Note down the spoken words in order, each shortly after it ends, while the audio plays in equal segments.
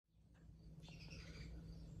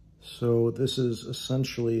So this is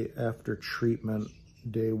essentially after treatment,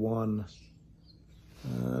 day one.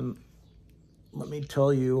 And let me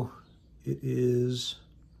tell you, it is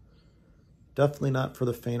definitely not for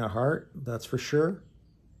the faint of heart, that's for sure.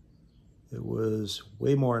 It was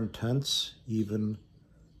way more intense, even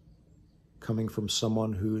coming from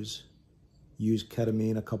someone who's used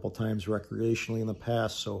ketamine a couple times recreationally in the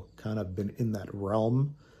past, so kind of been in that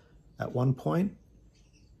realm at one point,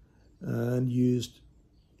 and used,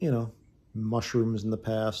 mushrooms in the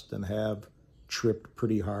past and have tripped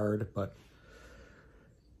pretty hard. But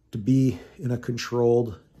to be in a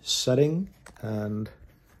controlled setting and,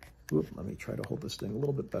 let me try to hold this thing a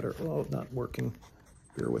little bit better. Oh, not working.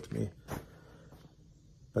 Bear with me.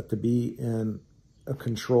 But to be in a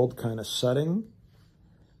controlled kind of setting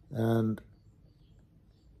and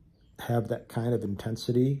have that kind of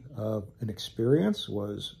intensity of an experience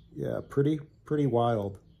was, pretty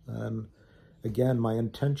wild. And again, my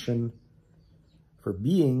intention for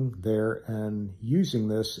being there and using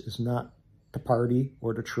this is not to party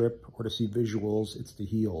or to trip or to see visuals, it's to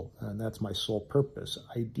heal. And that's my sole purpose.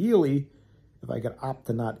 Ideally, if I could opt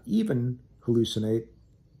to not even hallucinate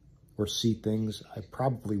or see things, I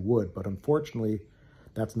probably would. But unfortunately,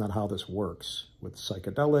 that's not how this works. With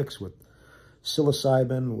psychedelics, with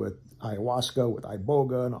psilocybin, with ayahuasca, with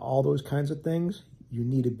iboga, and all those kinds of things, you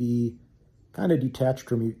need to be kind of detached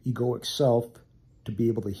from your egoic self to be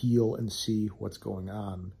able to heal and see what's going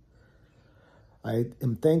on. I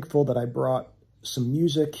am thankful that I brought some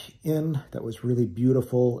music in that was really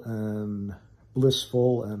beautiful and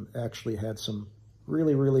blissful, and actually had some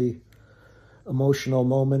really emotional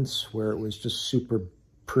moments where it was just super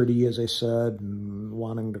pretty, as I said, and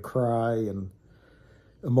wanting to cry, and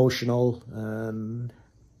emotional and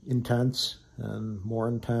intense and more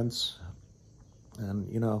intense, and,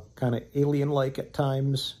 kind of alien-like at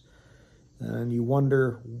times. And you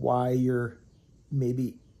wonder why you're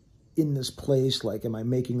maybe in this place. Like, am I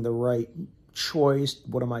making the right choice?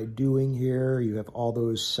 What am I doing here? You have all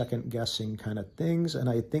those second-guessing kind of things. And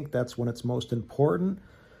I think that's when it's most important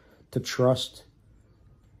to trust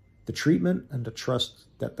the treatment and to trust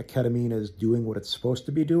that the ketamine is doing what it's supposed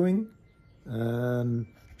to be doing, and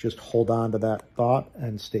just hold on to that thought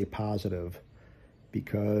and stay positive,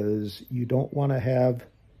 because you don't want to have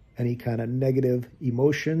any kind of negative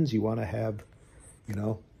emotions. You want to have,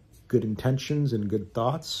 good intentions and good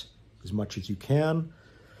thoughts as much as you can.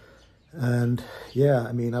 And yeah,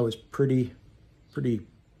 I was pretty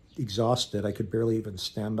exhausted. I could barely even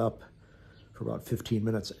stand up for about 15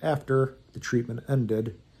 minutes after the treatment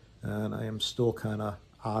ended, and I am still kind of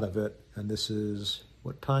out of it. And this is,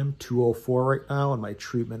 what time? 2:04 right now, and my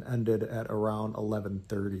treatment ended at around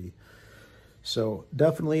 11:30. So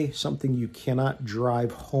definitely something you cannot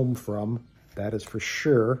drive home from, that is for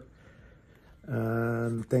sure.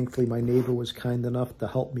 And thankfully my neighbor was kind enough to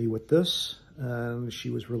help me with this, and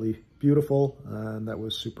she was really beautiful, and that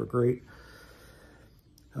was super great.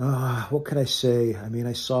 What could I say?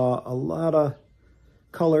 I saw a lot of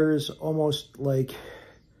colors, almost like,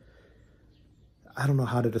 I don't know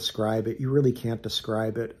how to describe it. You really can't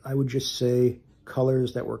describe it. I would just say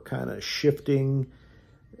colors that were kind of shifting,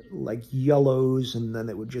 like yellows, and then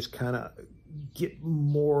it would just kind of get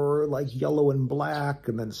more like yellow and black,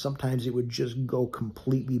 and then sometimes it would just go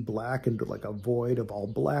completely black into like a void of all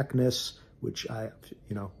blackness, which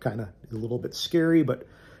kind of a little bit scary. But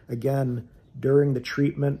again, during the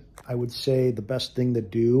treatment, I would say the best thing to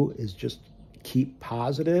do is just keep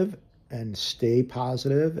positive and stay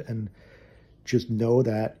positive, and just know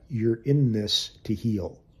that you're in this to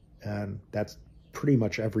heal. And that's pretty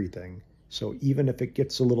much everything. So even if it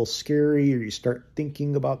gets a little scary or you start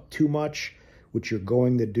thinking about too much, which you're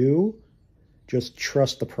going to do, just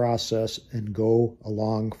trust the process and go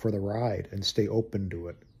along for the ride and stay open to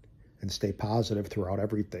it and stay positive throughout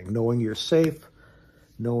everything, knowing you're safe,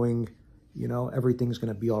 knowing, everything's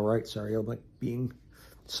going to be all right. Sorry, I'm like being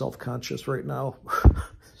self-conscious right now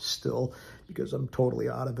still, because I'm totally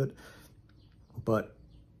out of it. But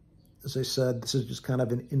as I said, this is just kind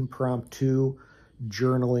of an impromptu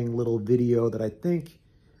journaling little video that I think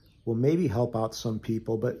will maybe help out some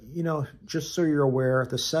people. But, just so you're aware,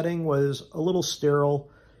 the setting was a little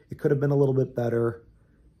sterile. It could have been a little bit better.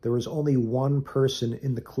 There was only one person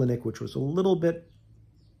in the clinic, which was a little bit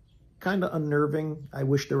kind of unnerving. I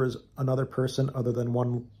wish there was another person other than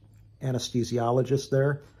one anesthesiologist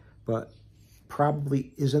there, but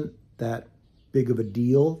probably isn't that big of a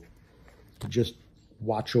deal to just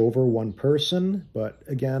watch over one person. But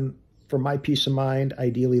again, for my peace of mind,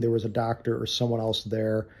 ideally there was a doctor or someone else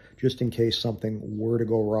there, just in case something were to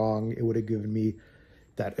go wrong. It would have given me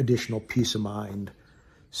that additional peace of mind.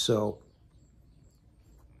 So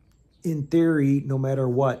in theory, no matter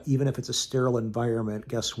what, even if it's a sterile environment,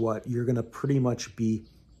 guess what? You're going to pretty much be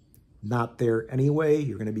not there anyway.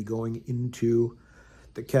 You're going to be going into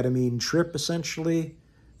the ketamine trip, essentially,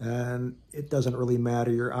 and it doesn't really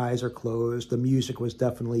matter. Your eyes are closed. The music was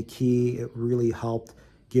definitely key. It really helped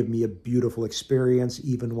give me a beautiful experience.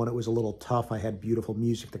 Even when it was a little tough, I had beautiful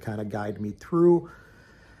music to kind of guide me through.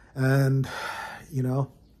 And, you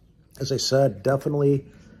know, as I said, definitely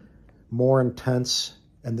more intense.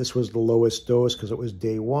 And this was the lowest dose because it was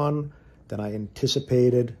day one than I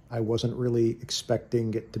anticipated. I wasn't really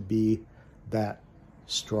expecting it to be that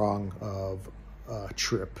strong of a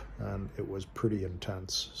trip, and it was pretty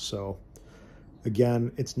intense. So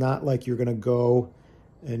again, it's not like you're going to go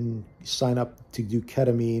and sign up to do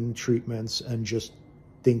ketamine treatments and just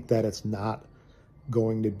think that it's not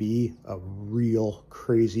going to be a real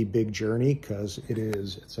crazy big journey, because it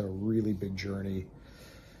is. It's a really big journey.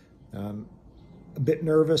 A bit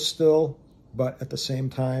nervous still, but at the same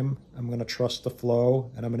time, I'm going to trust the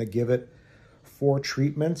flow, and I'm going to give it 4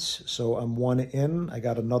 treatments. So I'm 1 in. I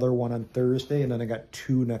got another one on Thursday, and then I got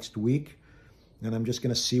 2 next week. And I'm just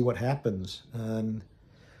going to see what happens. And,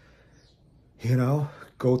 you know,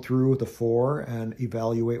 go through the 4 and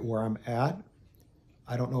evaluate where I'm at.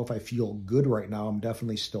 I don't know if I feel good right now. I'm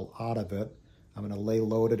definitely still out of it. I'm going to lay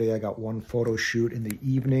low today. I got 1 photo shoot in the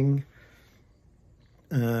evening,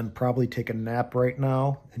 and probably take a nap right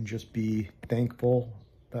now and just be thankful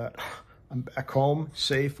that I'm back home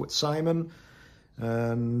safe with Simon.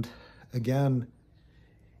 And again,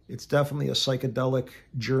 it's definitely a psychedelic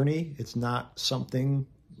journey. It's not something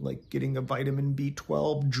like getting a vitamin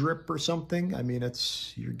B12 drip or something. I mean,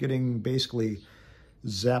 you're getting basically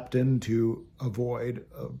zapped into a void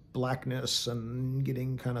of blackness and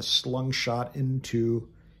getting kind of slingshot into,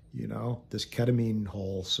 you know, this ketamine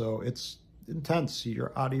hole. So it's intense.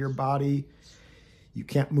 You're out of your body. You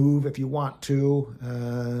can't move if you want to,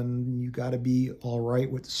 and you got to be all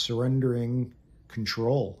right with surrendering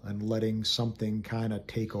control and letting something kind of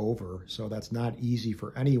take over. So that's not easy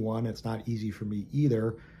for anyone. It's not easy for me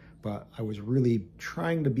either, but I was really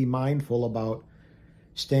trying to be mindful about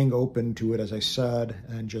staying open to it, as I said,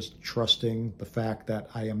 and just trusting the fact that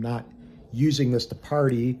I am not using this to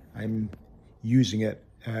party. I'm using it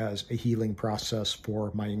as a healing process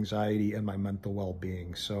for my anxiety and my mental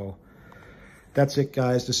well-being. So that's it,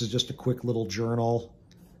 guys. This is just a quick little journal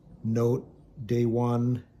note. Day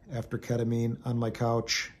 1 after ketamine, on my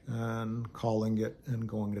couch and calling it and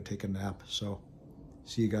going to take a nap. So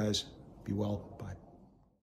see you guys. Be well.